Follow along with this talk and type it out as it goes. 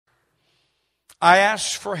I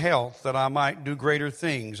asked for health that I might do greater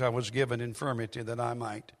things. I was given infirmity that I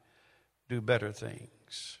might do better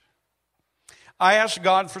things. I asked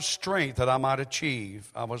God for strength that I might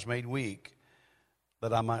achieve. I was made weak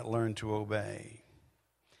that I might learn to obey.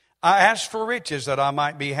 I asked for riches that I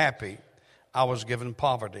might be happy. I was given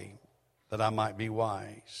poverty that I might be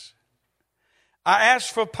wise. I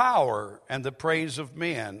asked for power and the praise of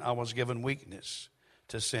men. I was given weakness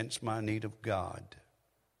to sense my need of God.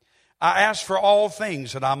 I asked for all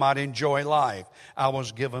things that I might enjoy life. I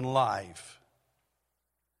was given life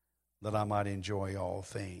that I might enjoy all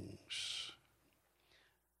things.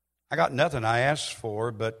 I got nothing I asked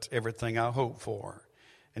for, but everything I hoped for.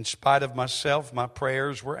 In spite of myself, my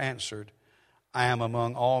prayers were answered. I am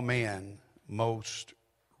among all men most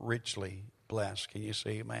richly blessed. Can you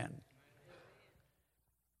say amen?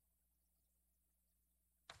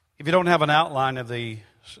 If you don't have an outline of the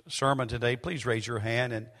sermon today, please raise your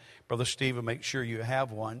hand, and Brother Steve will make sure you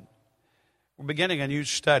have one. We're beginning a new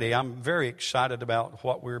study. I'm very excited about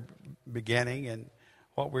what we're beginning and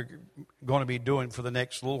what we're going to be doing for the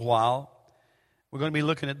next little while. We're going to be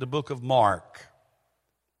looking at the book of Mark.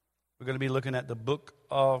 We're going to be looking at the book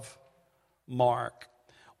of Mark.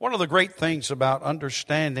 One of the great things about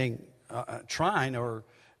understanding, trying or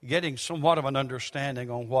getting somewhat of an understanding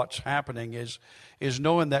on what's happening is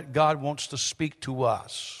knowing that God wants to speak to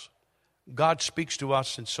us. God speaks to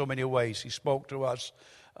us in so many ways. He spoke to us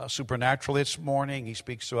supernaturally this morning. He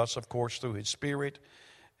speaks to us, of course, through His Spirit.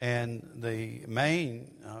 And the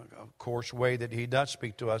main, of course, way that He does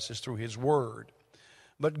speak to us is through His Word.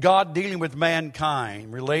 But God dealing with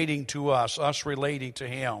mankind, relating to us relating to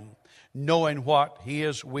Him, knowing what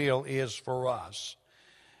His will is for us.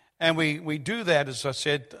 And we do that, as I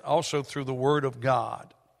said, also through the Word of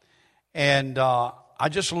God. And I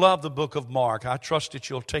just love the book of Mark. I trust that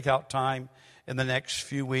you'll take out time in the next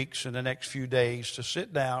few weeks, in the next few days, to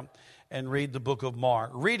sit down and read the book of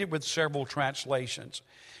Mark. Read it with several translations.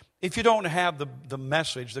 If you don't have the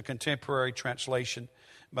Message, the contemporary translation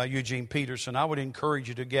by Eugene Peterson, I would encourage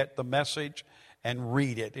you to get the Message and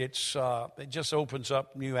read it. It just opens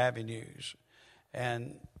up new avenues,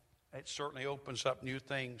 and it certainly opens up new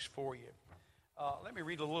things for you. Let me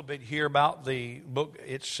read a little bit here about the book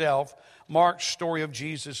itself. Mark's story of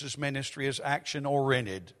Jesus' ministry is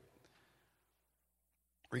action-oriented.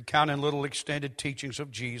 Recounting little extended teachings of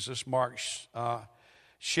Jesus, Mark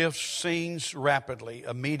shifts scenes rapidly.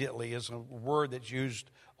 Immediately is a word that's used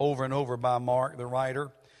over and over by Mark, the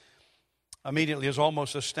writer. Immediately is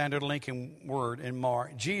almost a standard linking word in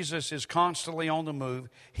Mark. Jesus is constantly on the move,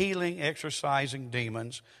 healing, exorcising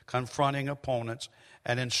demons, confronting opponents,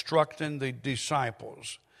 and instructing the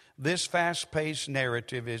disciples. This fast-paced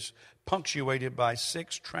narrative is punctuated by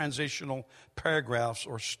 6 transitional paragraphs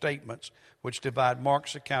or statements which divide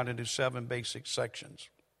Mark's account into 7 basic sections.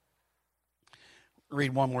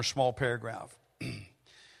 Read one more small paragraph.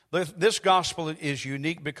 This gospel is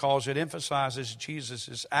unique because it emphasizes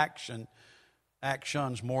Jesus'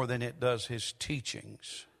 actions more than it does His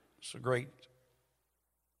teachings. It's a great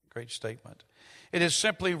statement. It is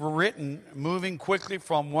simply written moving quickly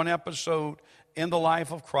from one episode in the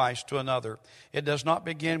life of Christ to another. It does not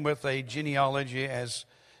begin with a genealogy as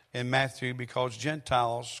in Matthew, because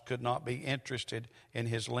Gentiles could not be interested in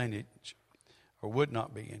His lineage, or would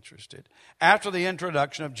not be interested. After the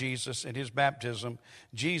introduction of Jesus and His baptism,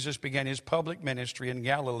 Jesus began His public ministry in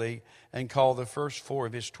Galilee and called the first 4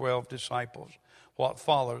 of His 12 disciples. What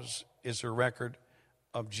follows is a record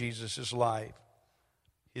of Jesus' life,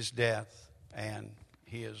 His death, and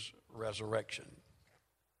His resurrection.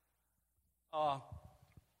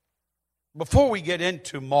 Before we get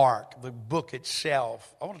into Mark, the book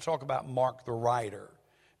itself, I want to talk about Mark the writer,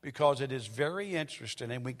 because it is very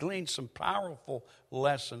interesting, and we glean some powerful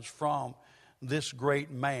lessons from this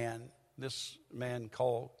great man, this man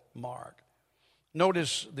called Mark.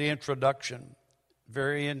 Notice the introduction,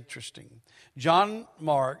 very interesting. John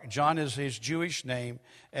is his Jewish name,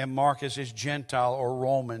 and Mark is his Gentile or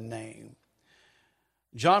Roman name.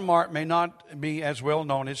 John Mark may not be as well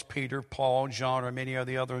known as Peter, Paul, John, or many of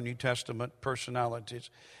the other New Testament personalities.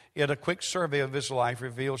 Yet a quick survey of his life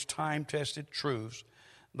reveals time-tested truths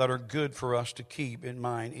that are good for us to keep in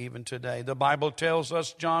mind even today. The Bible tells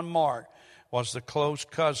us John Mark was the close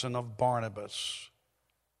cousin of Barnabas.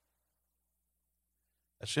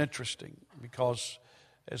 That's interesting, because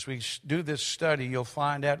as we do this study, you'll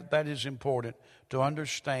find out that is important to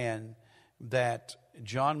understand that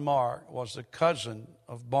John Mark was the cousin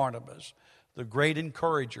of Barnabas, the great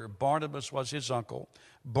encourager. Barnabas was his uncle.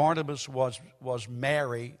 Barnabas was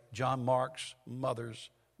Mary, John Mark's mother's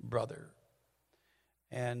brother.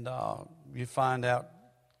 And you find out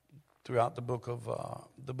throughout the book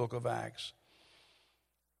of Acts.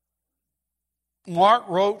 Mark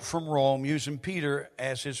wrote from Rome using Peter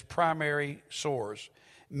as his primary source.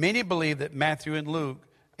 Many believe that Matthew and Luke,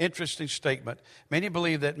 interesting statement, many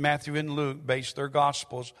believe that Matthew and Luke based their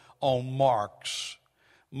gospels on Mark's.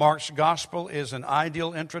 Mark's gospel is an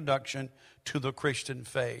ideal introduction to the Christian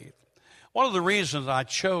faith. One of the reasons I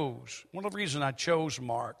chose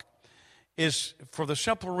Mark is for the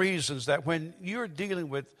simple reasons that when you're dealing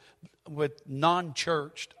with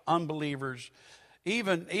non-churched unbelievers,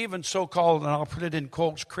 even so-called, and I'll put it in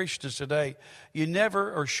quotes, Christians today, you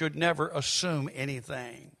never or should never assume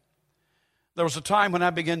anything. There was a time when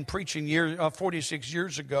I began preaching 46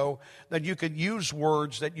 years ago that you could use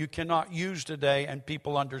words that you cannot use today and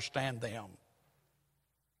people understand them.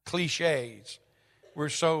 Cliches. We're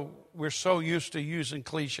so used to using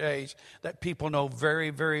cliches that people know very,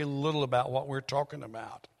 very little about what we're talking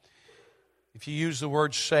about. If you use the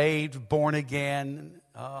word saved, born again,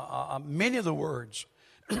 many of the words,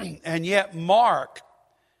 and yet Mark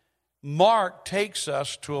takes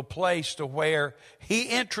us to a place to where he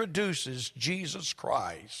introduces Jesus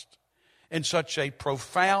Christ in such a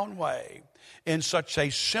profound way, in such a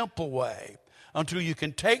simple way, until you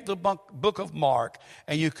can take the book of Mark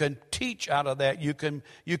and you can teach out of that, you can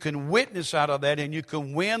witness out of that, and you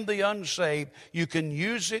can win the unsaved. You can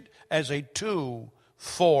use it as a tool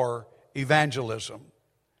for evangelism.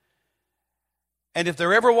 And if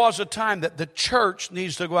there ever was a time that the church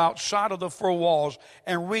needs to go outside of the four walls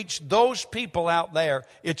and reach those people out there,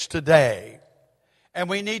 it's today. And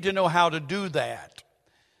we need to know how to do that.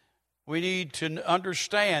 We need to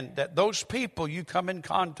understand that those people you come in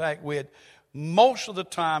contact with, most of the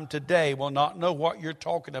time today will not know what you're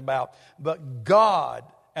talking about. But God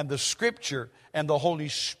and the Scripture and the Holy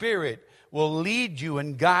Spirit will lead you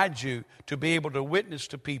and guide you to be able to witness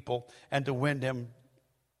to people and to win them,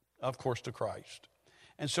 of course, to Christ.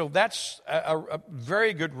 And so that's a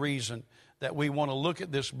very good reason that we want to look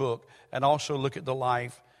at this book and also look at the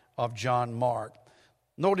life of John Mark.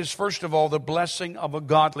 Notice, first of all, the blessing of a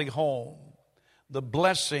godly home. The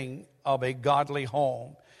blessing of a godly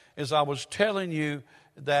home. As I was telling you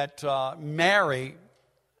that Mary,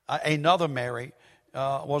 another Mary,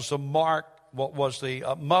 was the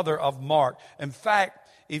mother of Mark. In fact,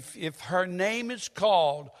 if her name is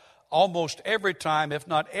called almost every time, if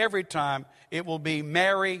not every time, it will be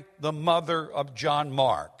Mary, the mother of John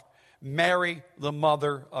Mark. Mary, the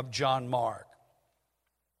mother of John Mark.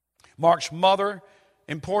 Mark's mother,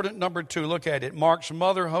 important number 2, look at it. Mark's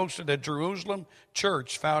mother hosted a Jerusalem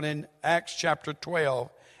church found in Acts chapter 12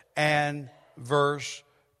 and verse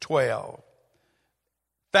 12.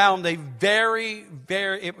 Found a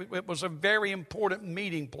it was a very important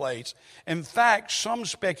meeting place. In fact, some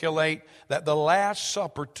speculate that the Last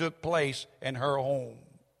Supper took place in her home.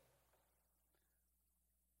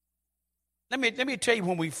 Let me tell you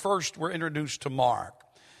when we first were introduced to Mark.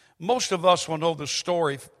 Most of us will know the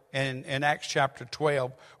story in Acts chapter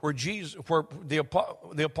 12 where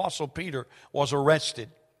the Apostle Peter was arrested.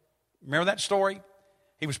 Remember that story?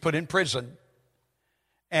 He was put in prison.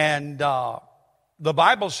 And the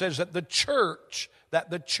Bible says that the church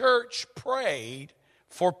prayed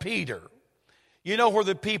for Peter. You know where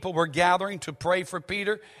the people were gathering to pray for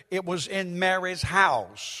Peter? It was in Mary's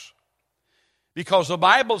house. Because the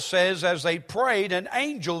Bible says as they prayed, an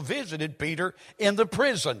angel visited Peter in the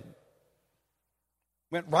prison.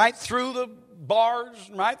 Went right through the bars,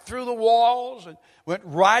 right through the walls, and went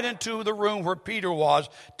right into the room where Peter was,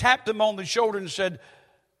 tapped him on the shoulder and said,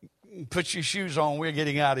 "Put your shoes on, we're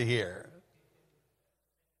getting out of here."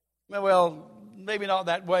 Well, maybe not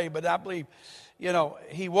that way, but I believe, he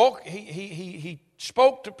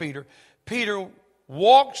spoke to Peter. Peter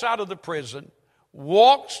walks out of the prison,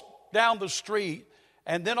 walks down the street,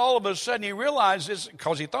 and then all of a sudden he realizes,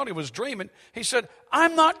 because he thought he was dreaming, he said,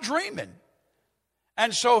 "I'm not dreaming."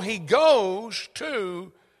 And so he goes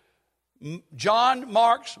to John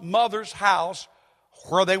Mark's mother's house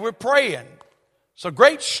where they were praying. It's a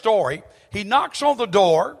great story. He knocks on the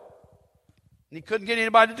door. And he couldn't get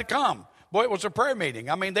anybody to come. Boy, it was a prayer meeting.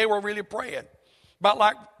 I mean, they were really praying. About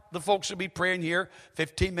like the folks will be praying here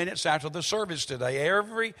 15 minutes after the service today.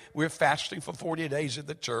 We're fasting for 40 days at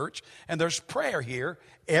the church. And there's prayer here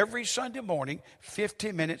every Sunday morning,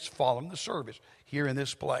 15 minutes following the service here in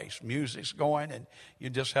this place. Music's going and you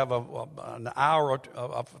just have an hour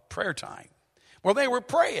of prayer time. Well, they were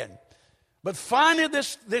praying. But finally,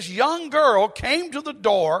 this young girl came to the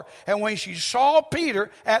door, and when she saw Peter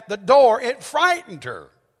at the door, it frightened her.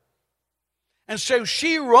 And so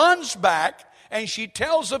she runs back, and she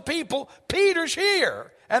tells the people, "Peter's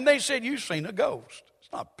here." And they said, "You've seen a ghost."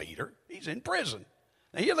 It's not Peter. He's in prison.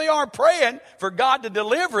 Now, here they are praying for God to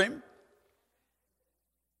deliver him.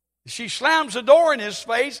 She slams the door in his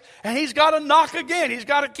face, and he's got to knock again. He's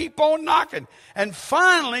got to keep on knocking. And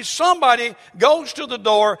finally, somebody goes to the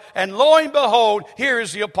door, and lo and behold, here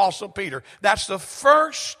is the Apostle Peter. That's the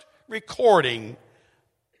first recording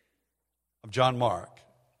of John Mark,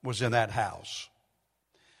 was in that house.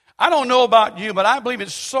 I don't know about you, but I believe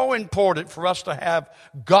it's so important for us to have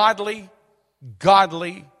godly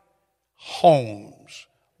homes,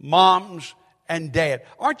 moms and dad.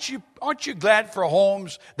 Aren't you glad for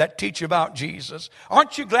homes that teach about Jesus?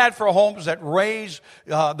 Aren't you glad for homes that raise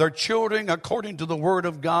their children according to the Word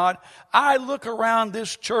of God? I look around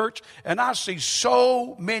this church and I see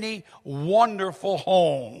so many wonderful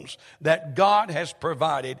homes that God has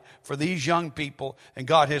provided for these young people, and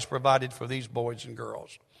God has provided for these boys and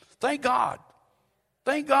girls. Thank God.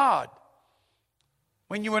 Thank God.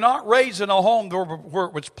 When you were not raised in a home where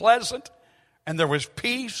it was pleasant and there was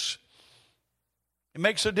peace, it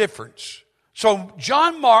makes a difference. So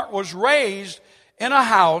John Mark was raised in a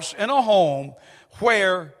house, in a home,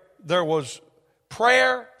 where there was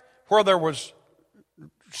prayer, where there was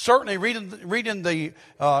certainly reading the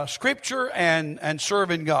Scripture and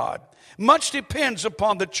serving God. Much depends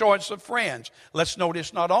upon the choice of friends. Let's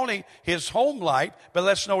notice not only his home life, but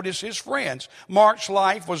let's notice his friends. Mark's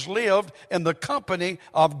life was lived in the company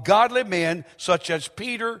of godly men such as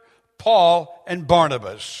Peter, Paul, and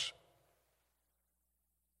Barnabas.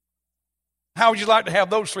 How would you like to have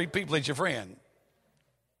those three people as your friend?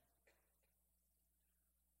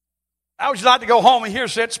 How would you like to go home and here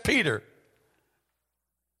sits Peter?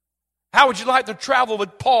 How would you like to travel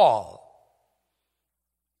with Paul?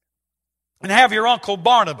 And have your Uncle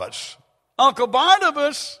Barnabas. Uncle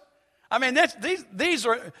Barnabas, I mean,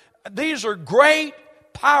 these are great,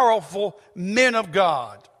 powerful men of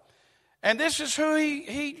God. And this is who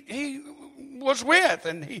he was with,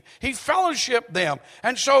 and he fellowshiped them.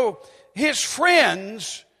 And so his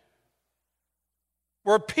friends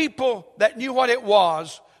were people that knew what it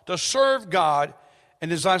was to serve God,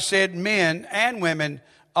 and as I said, men and women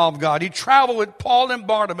of God. He traveled with Paul and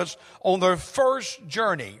Barnabas on their first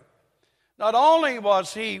journey. Not only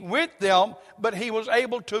was he with them, but he was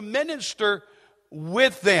able to minister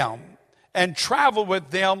with them and travel with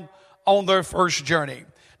them on their first journey.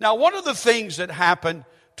 Now, one of the things that happened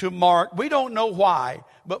to Mark, we don't know why,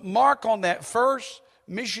 but Mark on that first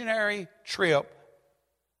missionary trip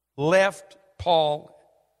left Paul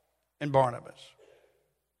and Barnabas.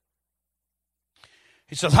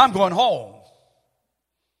 He says, I'm going home.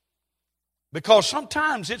 Because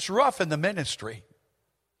sometimes it's rough in the ministry,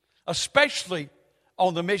 especially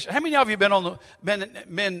on the mission. How many of you been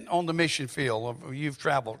on the mission field? You've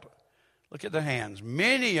traveled. Look at the hands.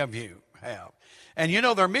 Many of you have. And you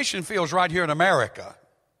know there are mission fields right here in America.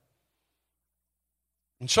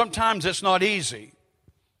 And sometimes it's not easy.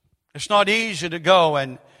 It's not easy to go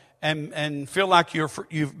and feel like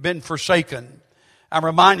you've been forsaken. I'm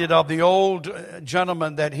reminded of the old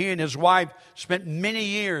gentleman that he and his wife spent many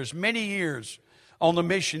years on the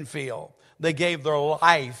mission field. They gave their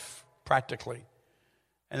life practically.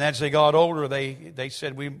 And as they got older, they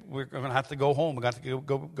said, we're going to have to go home. We've got to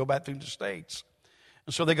go back through the States.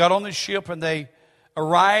 And so they got on the ship and they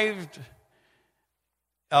arrived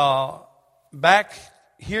back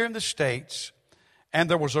here in the States. And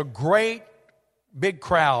there was a great big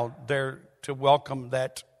crowd there to welcome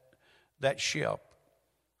that ship.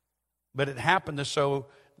 But it happened so,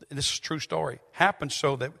 this is a true story, happened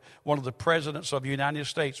so that one of the presidents of the United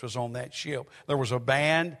States was on that ship. There was a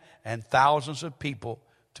band and thousands of people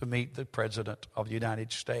to meet the president of the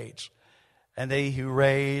United States. And they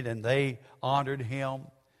hurrahed and they honored him.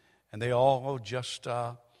 And they all just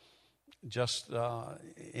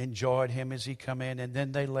enjoyed him as he come in. And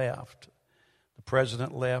then they left. The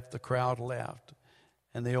president left, the crowd left.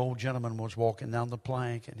 And the old gentleman was walking down the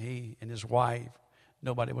plank, and he and his wife,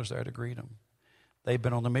 nobody was there to greet him. They'd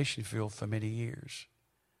been on the mission field for many years,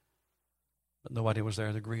 but nobody was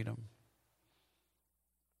there to greet him.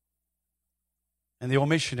 And the old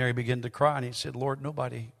missionary began to cry, and he said, Lord,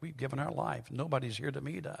 we've given our life. Nobody's here to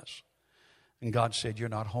meet us. And God said, you're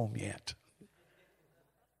not home yet.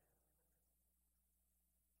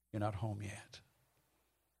 You're not home yet.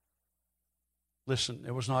 Listen,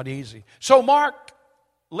 it was not easy. So Mark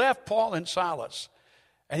left Paul and Silas,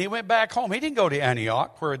 and he went back home. He didn't go to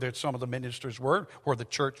Antioch, where some of the ministers were, where the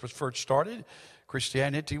church was first started.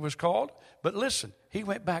 Christianity was called. But listen, he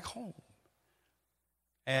went back home.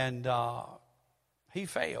 And he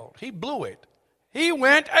failed. He blew it. He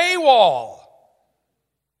went AWOL.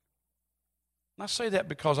 And I say that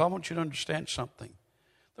because I want you to understand something.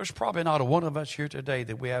 There's probably not a one of us here today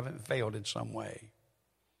that we haven't failed in some way.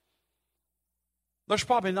 There's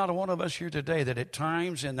probably not a one of us here today that at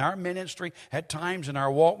times in our ministry, at times in our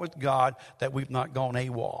walk with God, that we've not gone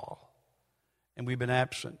AWOL. And we've been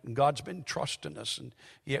absent. And God's been trusting us. And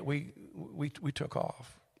yet we took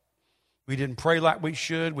off. We didn't pray like we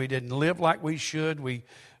should. We didn't live like we should. We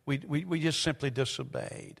just simply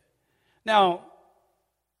disobeyed. Now,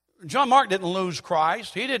 John Mark didn't lose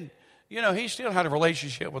Christ. He didn't, he still had a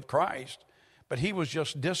relationship with Christ. But he was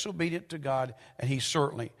just disobedient to God, and he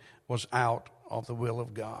certainly was out of the will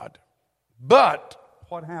of God. But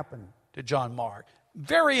what happened to John Mark?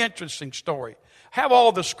 Very interesting story. Have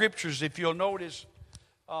all the scriptures, if you'll notice,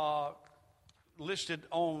 listed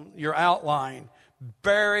on your outline.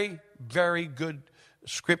 Very, very good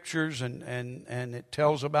scriptures, and it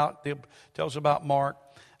tells about Mark.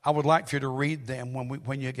 I would like for you to read them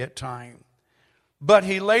when you get time. But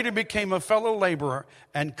he later became a fellow laborer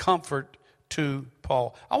and comfort to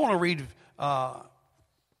Paul. I want to read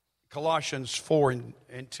Colossians 4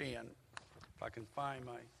 and 10. If I can find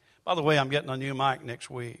my... By the way, I'm getting a new mic next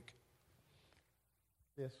week.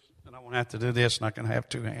 Yes. And I won't have to do this, and I can have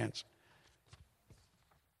two hands.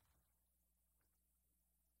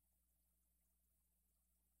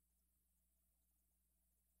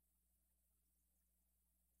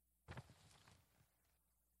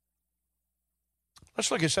 Let's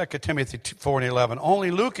look at 2 Timothy 4 and 11.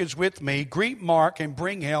 Only Luke is with me. Greet Mark and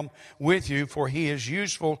bring him with you, for he is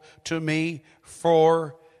useful to me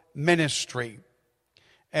for ministry.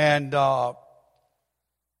 And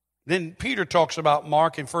then Peter talks about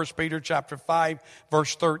Mark in 1 Peter chapter 5,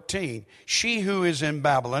 verse 13. She who is in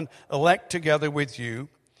Babylon, elect together with you,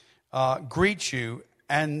 greets you,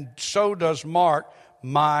 and so does Mark,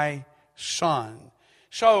 my son.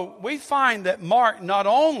 So we find that Mark not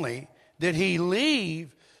only did he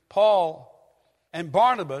leave Paul and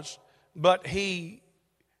Barnabas, but he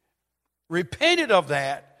repented of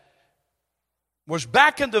that, was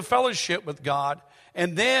back into fellowship with God,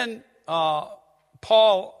 and then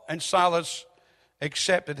Paul and Silas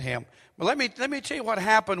accepted him. But let me tell you what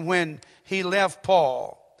happened when he left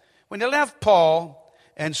Paul. When he left Paul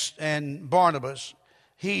and Barnabas,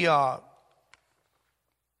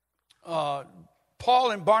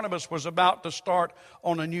 Paul and Barnabas was about to start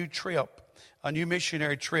on a new trip, a new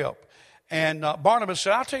missionary trip. And Barnabas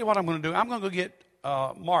said, I'll tell you what I'm going to do. I'm going to go get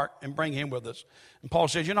Mark and bring him with us. And Paul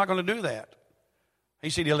said, you're not going to do that. He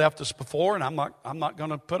said, he left us before, and I'm not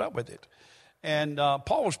going to put up with it. And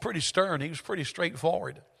Paul was pretty stern. He was pretty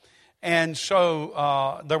straightforward. And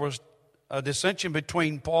so there was a dissension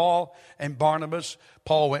between Paul and Barnabas.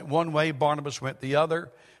 Paul went one way, Barnabas went the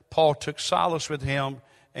other. Paul took Silas with him,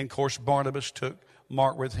 and of course Barnabas took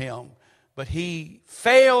Mark with him. But he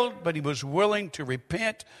failed, but he was willing to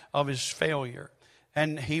repent of his failure.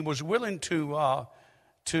 And he was willing to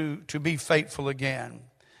be faithful again.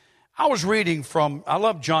 I was reading I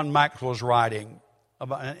love John Maxwell's writing,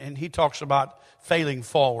 and he talks about failing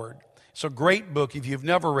forward. It's a great book. If you've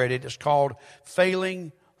never read it, it's called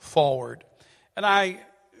Failing Forward. And I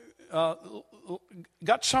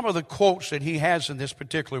got some of the quotes that he has in this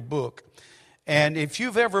particular book. And if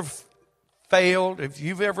you've ever failed, if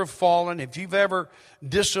you've ever fallen, if you've ever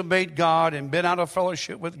disobeyed God and been out of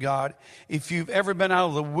fellowship with God, if you've ever been out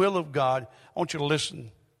of the will of God, I want you to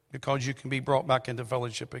listen, because you can be brought back into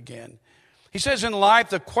fellowship again. He says, in life,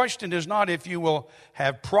 the question is not if you will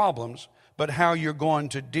have problems, but how you're going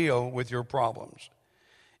to deal with your problems.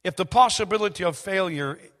 If the possibility of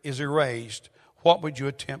failure is erased, what would you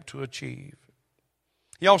attempt to achieve?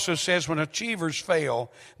 He also says when achievers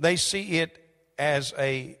fail, they see it as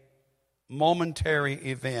a momentary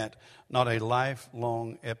event, not a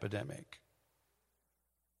lifelong epidemic.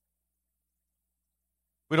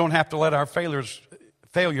 We don't have to let our failures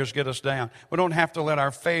get us down. We don't have to let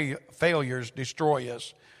our failures destroy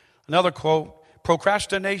us. Another quote,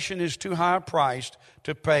 procrastination is too high a price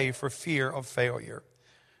to pay for fear of failure.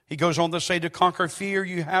 He goes on to say, to conquer fear,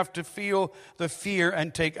 you have to feel the fear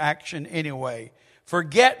and take action anyway.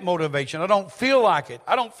 Forget motivation. I don't feel like it.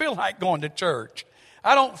 I don't feel like going to church.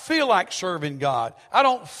 I don't feel like serving God. I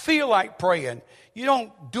don't feel like praying. You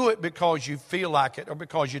don't do it because you feel like it or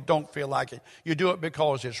because you don't feel like it. You do it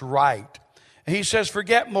because it's right. And he says,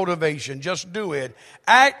 forget motivation. Just do it.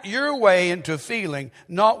 Act your way into feeling,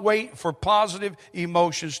 not wait for positive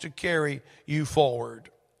emotions to carry you forward.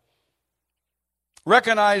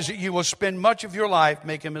 Recognize that you will spend much of your life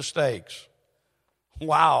making mistakes.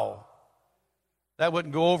 Wow. That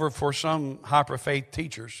wouldn't go over for some hyper-faith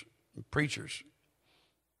teachers, preachers.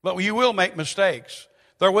 But you will make mistakes.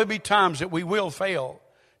 There will be times that we will fail,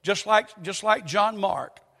 just like John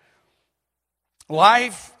Mark.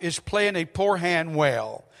 Life is playing a poor hand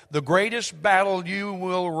well. The greatest battle you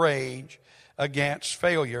will wage against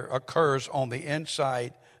failure occurs on the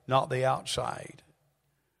inside, not the outside.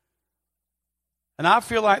 And I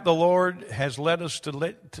feel like the Lord has led us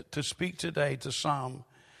to speak today to some.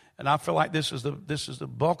 And I feel like this is the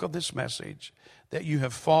bulk of this message, that you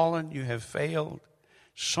have fallen, you have failed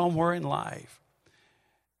somewhere in life.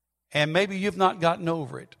 And maybe you've not gotten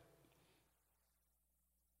over it.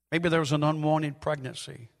 Maybe there was an unwanted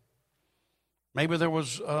pregnancy. Maybe there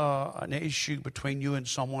was an issue between you and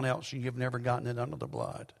someone else and you've never gotten it under the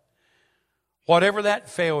blood. Whatever that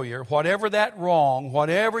failure, whatever that wrong,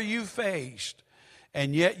 whatever you faced,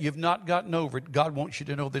 and yet you've not gotten over it, God wants you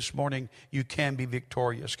to know this morning you can be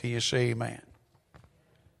victorious. Can you say amen?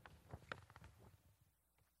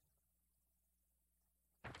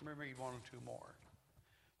 Let me read one or two more.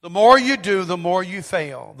 The more you do, the more you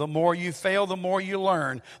fail. The more you fail, the more you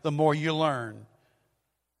learn. The more you learn,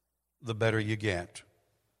 the better you get.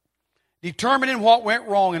 Determining what went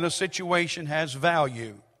wrong in a situation has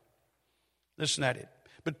value. Listen at it.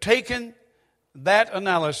 But taking that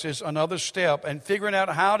analysis another step and figuring out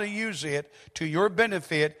how to use it to your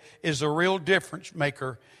benefit is a real difference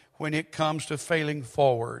maker when it comes to failing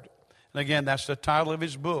forward. And again, that's the title of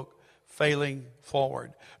his book, Failing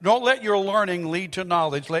Forward. Don't let your learning lead to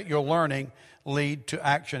knowledge. Let your learning lead to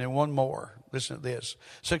action. And one more. Listen to this.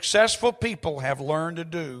 Successful people have learned to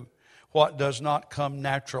do what does not come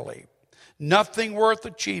naturally. Nothing worth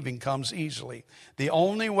achieving comes easily. The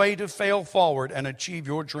only way to fail forward and achieve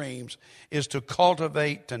your dreams is to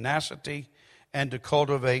cultivate tenacity and to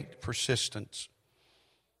cultivate persistence.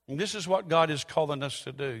 And this is what God is calling us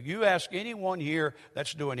to do. You ask anyone here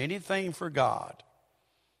that's doing anything for God.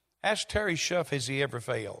 Ask Terry Shuff, has he ever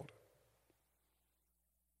failed?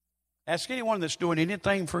 Ask anyone that's doing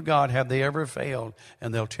anything for God, have they ever failed?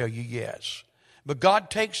 And they'll tell you yes. But God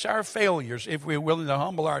takes our failures if we're willing to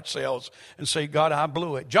humble ourselves and say, God, I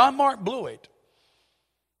blew it. John Mark blew it.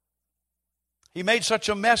 He made such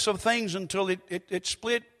a mess of things until it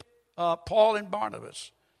split Paul and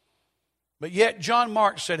Barnabas. But yet John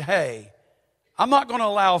Mark said, hey, I'm not going to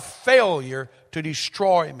allow failure to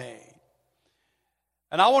destroy me.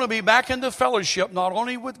 And I want to be back in the fellowship not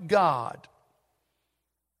only with God,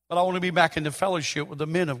 but I want to be back in the fellowship with the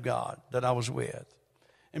men of God that I was with.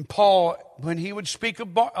 And Paul, when he would speak of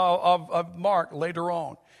Mark later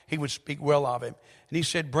on, he would speak well of him. And he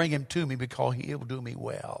said, bring him to me because he will do me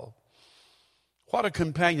well. What a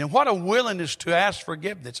companion. What a willingness to ask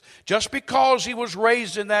forgiveness. Just because he was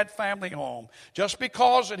raised in that family home. Just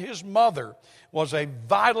because that his mother was a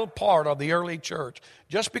vital part of the early church.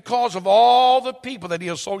 Just because of all the people that he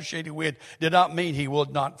associated with did not mean he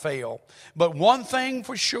would not fail. But one thing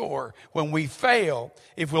for sure, when we fail,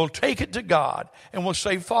 if we'll take it to God and we'll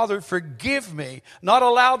say, Father, forgive me. Not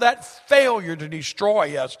allow that failure to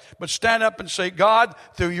destroy us, but stand up and say, God,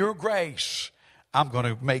 through your grace, I'm going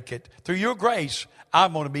to make it. Through your grace,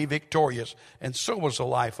 I'm going to be victorious. And so was the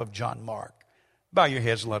life of John Mark. Bow your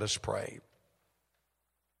heads and let us pray.